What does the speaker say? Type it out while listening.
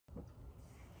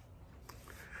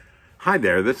Hi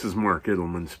there, this is Mark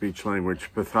Ittleman,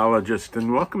 speech-language pathologist,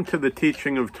 and welcome to the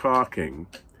teaching of talking.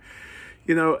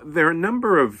 You know, there are a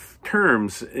number of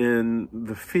terms in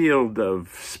the field of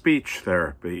speech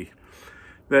therapy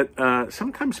that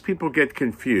sometimes people get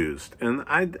confused, and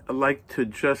I'd like to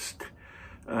just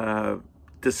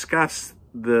discuss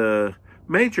the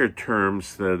major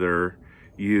terms that are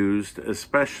used,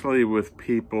 especially with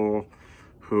people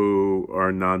who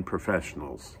are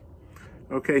non-professionals.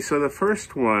 Okay, so the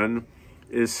first one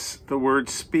is the word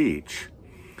speech.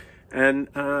 And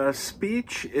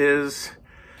speech is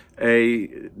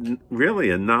really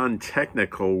a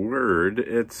non-technical word.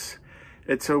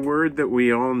 It's a word that we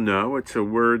all know. It's a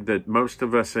word that most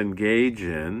of us engage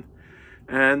in.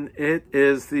 And it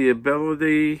is the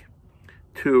ability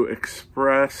to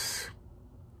express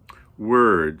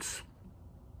words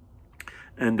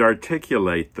and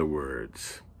articulate the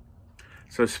words.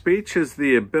 So speech is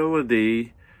the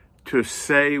ability to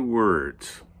say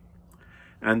words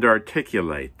and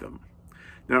articulate them.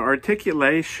 Now,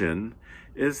 articulation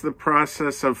is the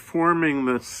process of forming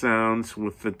the sounds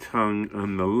with the tongue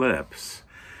and the lips.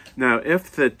 Now, if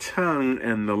the tongue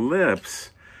and the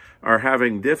lips are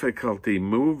having difficulty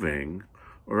moving,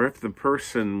 or if the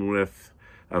person with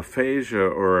aphasia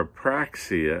or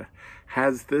apraxia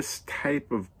has this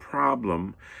type of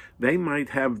problem, they might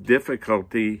have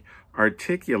difficulty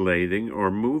articulating or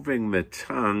moving the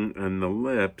tongue and the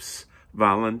lips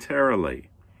voluntarily.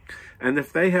 And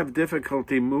if they have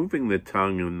difficulty moving the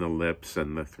tongue and the lips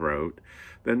and the throat,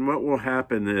 then what will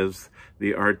happen is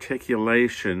the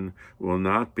articulation will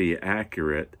not be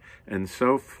accurate, and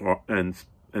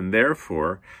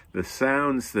therefore the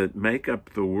sounds that make up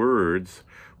the words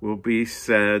will be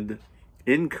said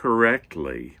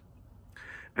incorrectly.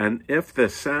 And if the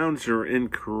sounds are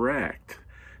incorrect,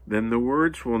 then the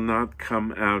words will not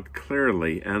come out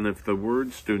clearly. And if the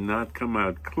words do not come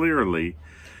out clearly,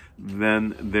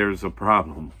 then there's a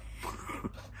problem.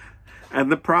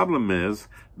 And the problem is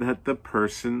that the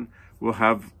person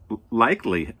will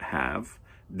likely have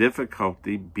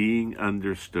difficulty being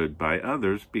understood by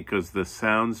others because the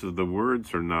sounds of the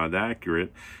words are not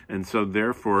accurate. And so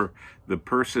therefore, the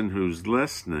person who's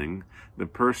listening, the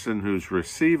person who's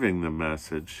receiving the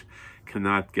message,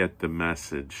 cannot get the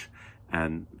message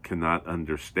and cannot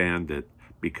understand it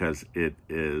because it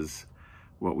is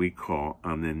what we call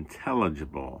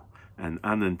unintelligible. And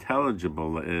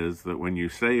unintelligible is that when you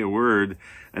say a word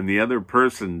and the other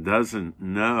person doesn't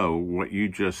know what you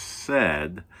just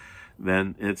said,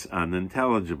 then it's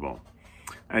unintelligible.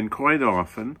 And quite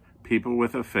often, people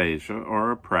with aphasia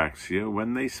or apraxia,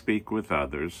 when they speak with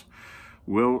others,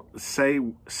 will say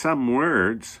some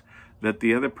words that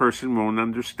the other person won't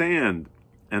understand.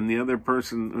 And the other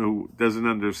person who doesn't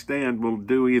understand will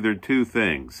do either two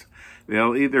things.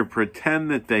 They'll either pretend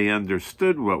that they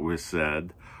understood what was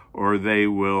said, or they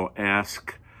will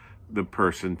ask the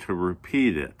person to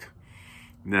repeat it.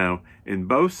 Now, in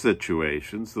both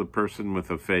situations, the person with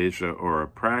aphasia or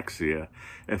apraxia,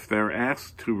 if they're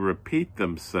asked to repeat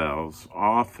themselves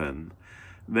often,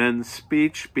 then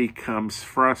speech becomes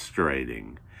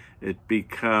frustrating. It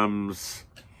becomes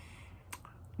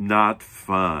not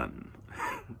fun.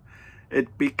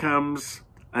 It becomes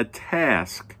a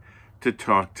task to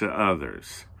talk to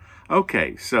others.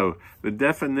 Okay, so the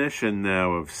definition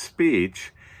now of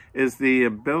speech is the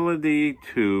ability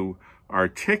to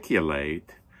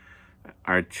articulate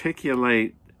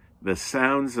the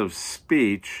sounds of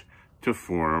speech to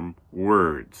form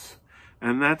words.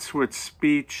 And that's what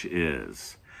speech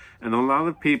is. And a lot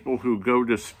of people who go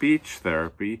to speech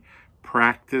therapy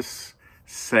practice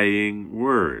saying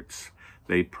words.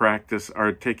 They practice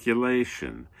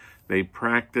articulation. They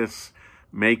practice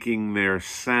making their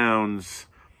sounds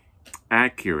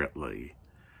accurately.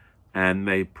 And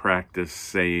they practice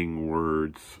saying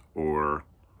words or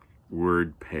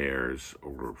word pairs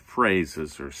or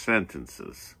phrases or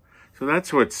sentences. So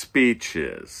that's what speech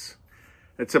is.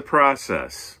 It's a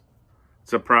process.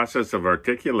 It's a process of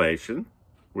articulation,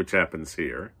 which happens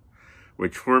here,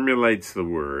 which formulates the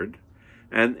word.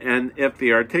 And if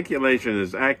the articulation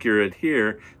is accurate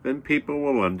here, then people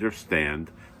will understand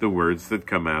the words that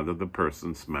come out of the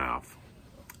person's mouth.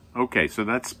 Okay, so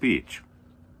that's speech.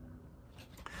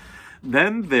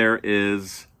 Then there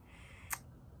is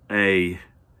a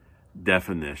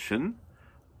definition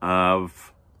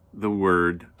of the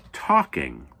word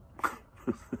talking.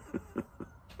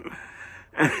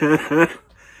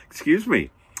 Excuse me.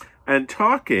 And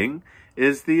talking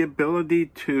is the ability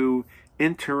to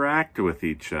interact with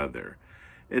each other.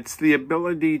 It's the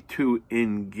ability to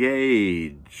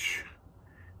engage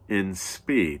in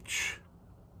speech.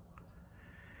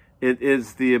 It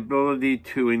is the ability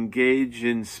to engage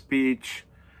in speech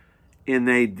in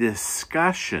a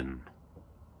discussion.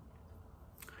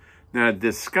 Now,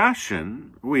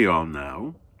 discussion, we all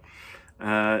know,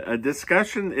 a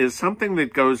discussion is something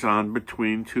that goes on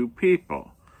between two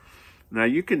people. Now,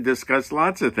 you can discuss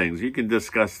lots of things. You can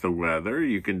discuss the weather.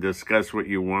 You can discuss what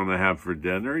you want to have for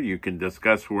dinner. You can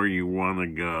discuss where you want to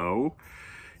go.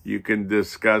 You can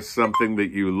discuss something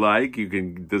that you like. You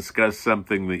can discuss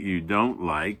something that you don't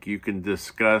like. You can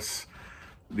discuss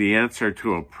the answer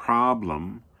to a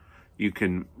problem. You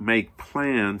can make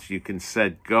plans. You can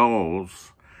set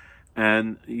goals.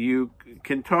 And you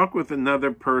can talk with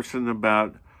another person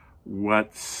about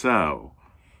what's so.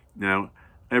 Now,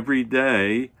 every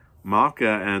day, Malka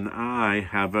and I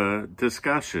have a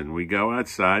discussion. We go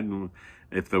outside, and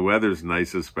if the weather's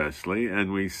nice especially,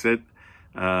 and we sit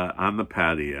on the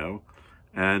patio,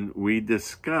 and we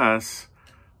discuss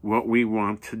what we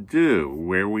want to do,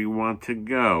 where we want to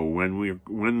go, when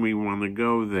we want to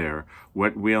go there,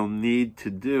 what we'll need to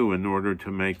do in order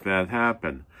to make that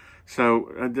happen.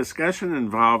 So a discussion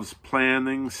involves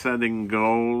planning, setting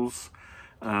goals,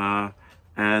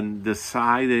 and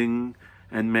deciding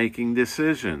and making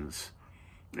decisions.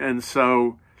 And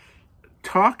so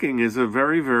talking is a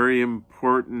very, very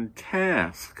important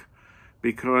task,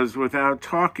 because without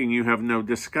talking, you have no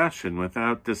discussion.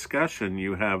 Without discussion,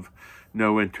 you have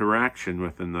no interaction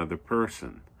with another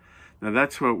person. Now,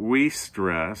 that's what we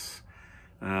stress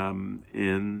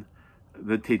in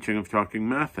the teaching of talking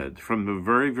method. From the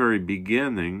very, very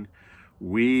beginning,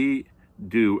 we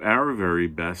do our very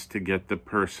best to get the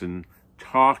person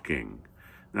talking.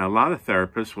 Now, a lot of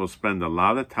therapists will spend a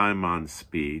lot of time on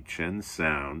speech and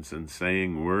sounds and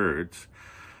saying words,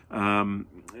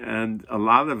 and a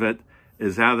lot of it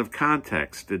is out of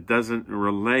context. It doesn't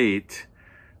relate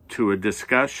to a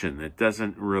discussion. It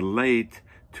doesn't relate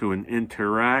to an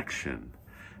interaction.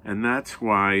 And that's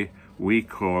why we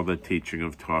call the teaching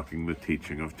of talking the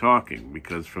teaching of talking,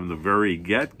 because from the very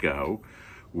get-go,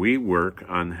 we work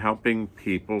on helping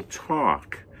people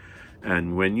talk.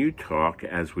 And when you talk,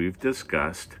 as we've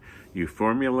discussed, you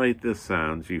formulate the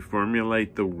sounds, you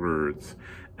formulate the words,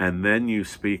 and then you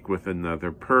speak with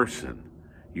another person.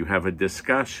 You have a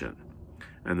discussion.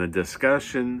 And the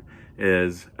discussion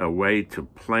is a way to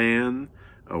plan,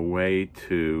 a way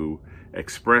to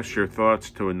express your thoughts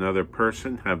to another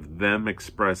person, have them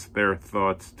express their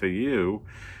thoughts to you.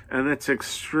 And it's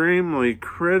extremely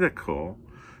critical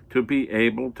to be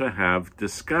able to have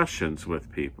discussions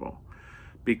with people,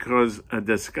 because a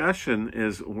discussion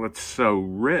is what's so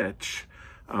rich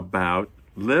about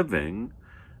living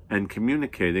and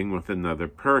communicating with another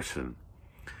person.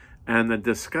 And the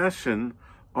discussion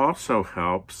also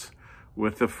helps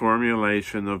with the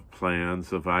formulation of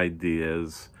plans, of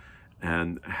ideas,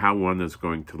 and how one is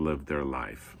going to live their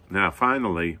life. Now,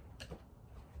 finally,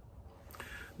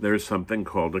 there's something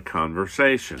called a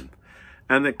conversation.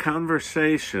 And a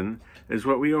conversation is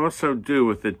what we also do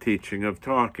with the teaching of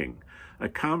talking. A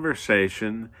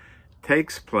conversation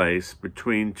takes place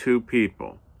between two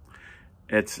people.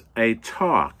 It's a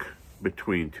talk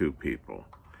between two people.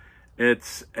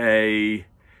 It's a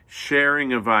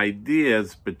sharing of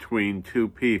ideas between two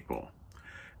people.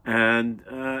 And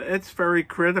it's very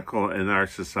critical in our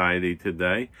society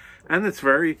today, and it's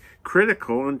very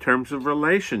critical in terms of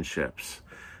relationships.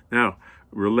 Now,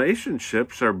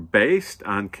 relationships are based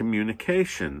on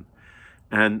communication,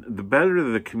 and the better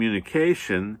the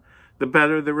communication, the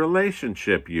better the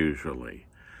relationship usually.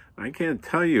 I can't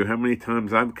tell you how many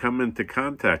times I've come into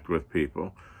contact with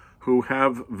people who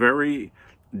have very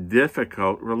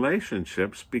difficult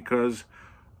relationships because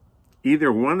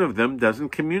either one of them doesn't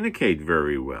communicate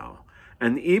very well.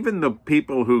 And even the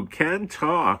people who can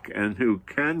talk and who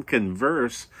can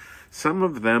converse, some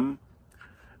of them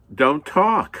don't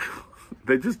talk.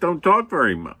 They just don't talk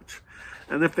very much.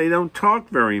 And if they don't talk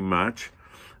very much,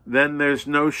 then there's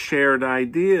no shared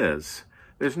ideas.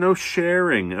 There's no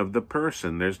sharing of the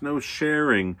person. There's no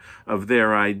sharing of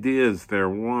their ideas, their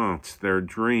wants, their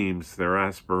dreams, their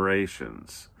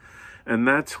aspirations. And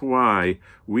that's why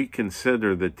we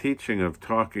consider the teaching of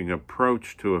talking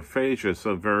approach to aphasia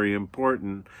so very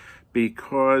important,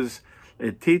 because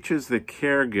it teaches the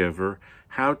caregiver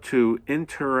how to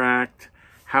interact,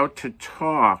 how to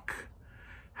talk,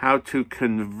 how to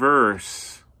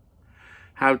converse,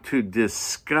 how to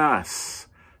discuss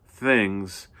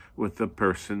things with the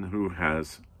person who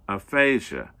has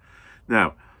aphasia.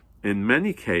 Now, in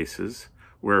many cases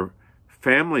where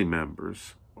family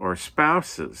members or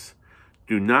spouses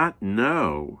do not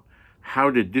know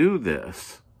how to do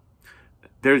this,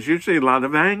 there's usually a lot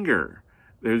of anger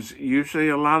There's usually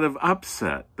a lot of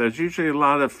upset. There's usually a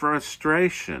lot of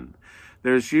frustration.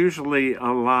 There's usually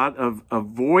a lot of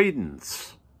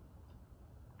avoidance.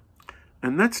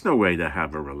 And that's no way to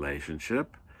have a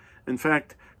relationship. In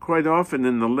fact, quite often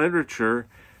in the literature,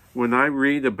 when I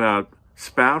read about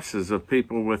spouses of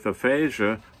people with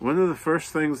aphasia, one of the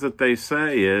first things that they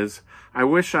say is, I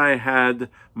wish I had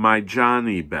my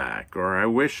Johnny back, or I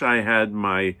wish I had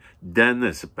my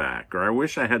Dennis back, or I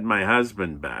wish I had my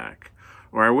husband back,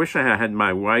 or I wish I had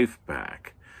my wife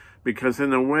back. Because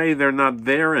in a way, they're not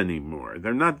there anymore.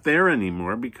 They're not there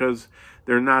anymore because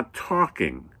they're not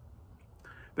talking.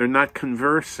 They're not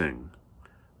conversing.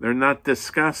 They're not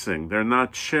discussing. They're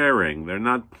not sharing. They're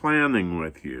not planning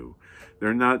with you.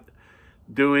 They're not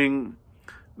doing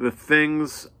the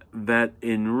things that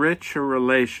enrich a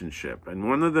relationship. And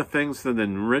one of the things that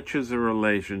enriches a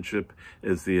relationship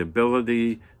is the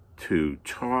ability to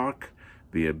talk,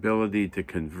 the ability to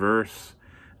converse,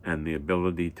 and the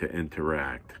ability to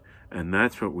interact. And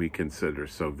that's what we consider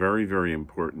so very, very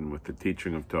important with the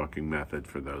teaching of talking method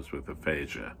for those with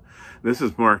aphasia. This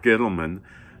is Mark Ittleman,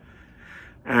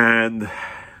 and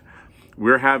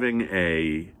we're having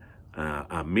a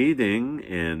meeting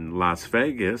in Las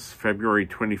Vegas, February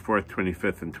 24th,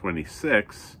 25th, and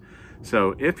 26th.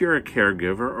 So if you're a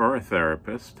caregiver or a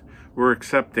therapist, we're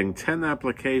accepting 10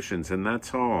 applications, and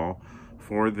that's all,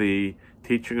 for the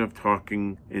Teaching of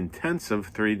Talking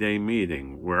intensive 3-day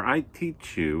meeting, where I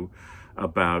teach you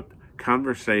about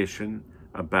conversation,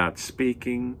 about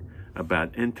speaking,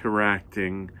 about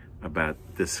interacting, about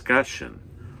discussion.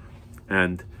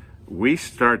 And we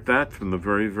start that from the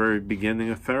very, very beginning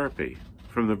of therapy,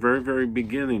 from the very, very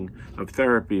beginning of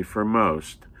therapy for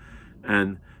most.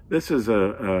 And this is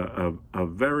a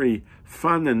very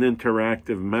fun and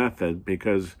interactive method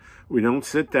because we don't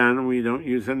sit down and we don't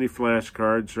use any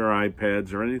flashcards or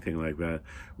iPads or anything like that.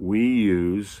 We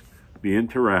use the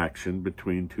interaction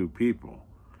between two people.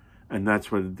 And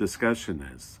that's what a discussion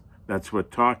is. That's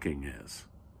what talking is.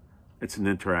 It's an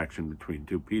interaction between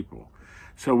two people.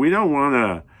 So we don't want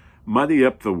to muddy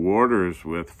up the waters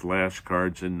with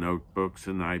flashcards and notebooks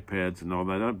and iPads and all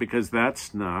that, because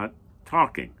that's not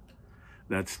talking.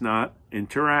 That's not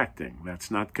interacting.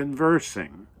 That's not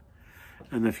conversing.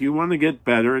 And if you want to get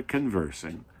better at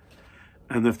conversing,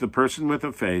 and if the person with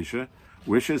aphasia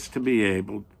wishes to be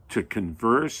able to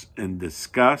converse and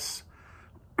discuss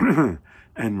and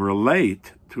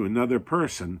relate to another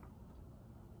person,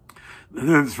 then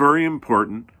it's very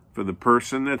important for the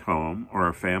person at home or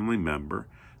a family member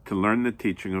to learn the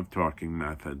teaching of talking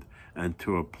method and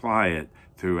to apply it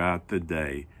throughout the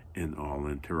day in all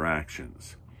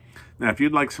interactions. Now, if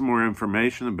you'd like some more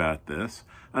information about this,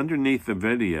 underneath the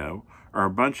video are a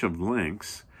bunch of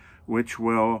links which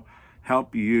will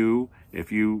help you.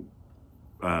 If you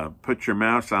put your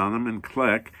mouse on them and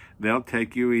click, they'll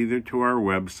take you either to our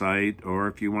website, or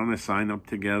if you want to sign up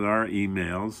to get our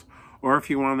emails, or if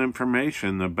you want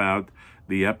information about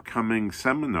the upcoming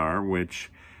seminar,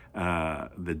 which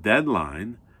the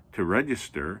deadline to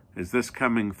register is this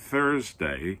coming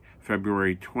Thursday,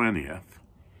 February 20th.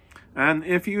 And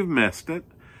if you've missed it,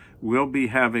 we'll be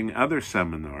having other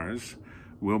seminars.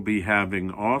 We'll be having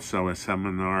also a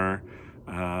seminar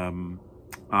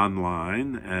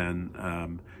online,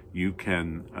 and you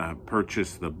can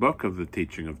purchase the book of the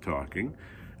Teaching of Talking.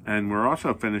 And we're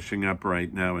also finishing up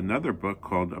right now another book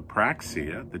called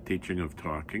Aphasia, the Teaching of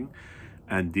Talking,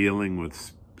 and dealing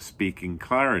with speaking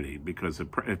clarity. Because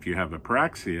if you have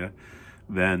aphasia,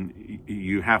 then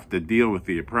you have to deal with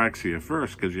the aphasia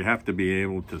first, because you have to be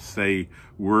able to say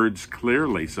words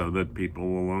clearly so that people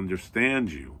will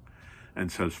understand you.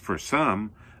 And so for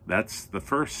some, that's the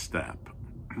first step.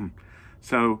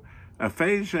 So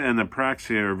aphasia and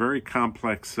aphasia are very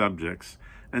complex subjects,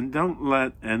 and don't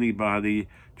let anybody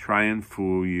try and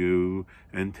fool you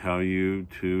and tell you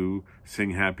to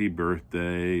sing happy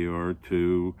birthday or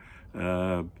to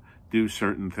do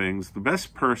certain things. The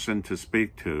best person to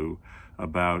speak to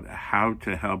about how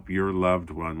to help your loved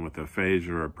one with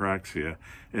aphasia or aphasia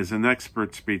is an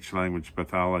expert speech-language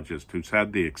pathologist who's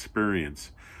had the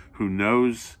experience, who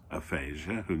knows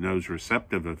aphasia, who knows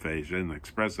receptive aphasia and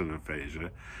expressive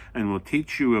aphasia, and will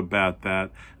teach you about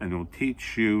that, and will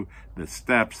teach you the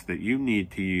steps that you need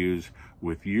to use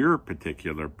with your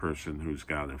particular person who's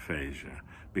got aphasia,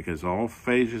 because all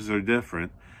aphasias are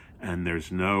different, and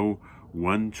there's no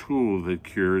one tool that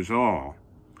cures all.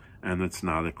 And it's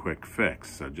not a quick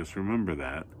fix, so just remember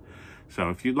that.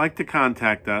 So if you'd like to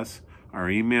contact us, our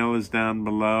email is down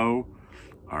below,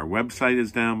 our website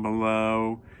is down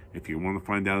below. If you want to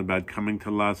find out about coming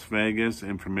to Las Vegas,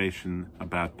 information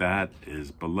about that is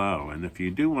below. And if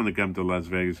you do want to come to Las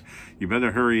Vegas, you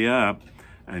better hurry up,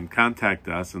 and contact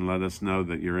us and let us know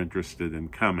that you're interested in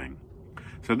coming.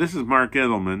 So this is Mark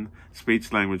Ittleman,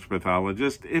 speech-language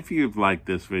pathologist. If you've liked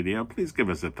this video, please give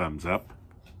us a thumbs up.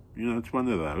 You know, it's one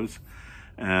of those.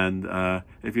 And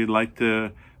if you'd like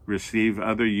to receive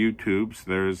other YouTubes,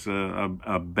 there's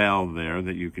a bell there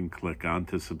that you can click on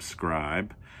to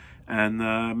subscribe.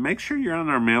 And make sure you're on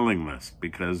our mailing list,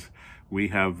 because we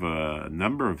have a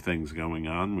number of things going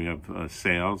on. We have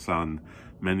sales on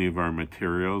many of our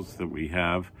materials that we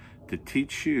have to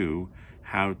teach you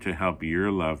how to help your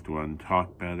loved one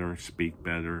talk better, speak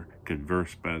better,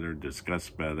 converse better, discuss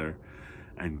better,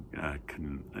 and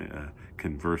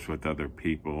converse with other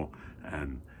people.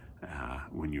 And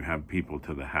when you have people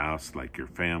to the house, like your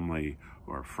family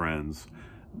or friends,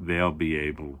 they'll be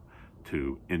able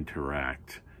to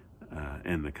interact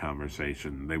in the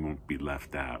conversation. They won't be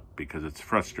left out, because it's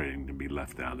frustrating to be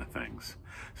left out of things.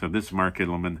 So this is Mark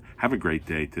Ittleman. Have a great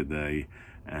day today,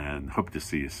 and hope to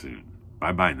see you soon.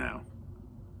 Bye-bye now.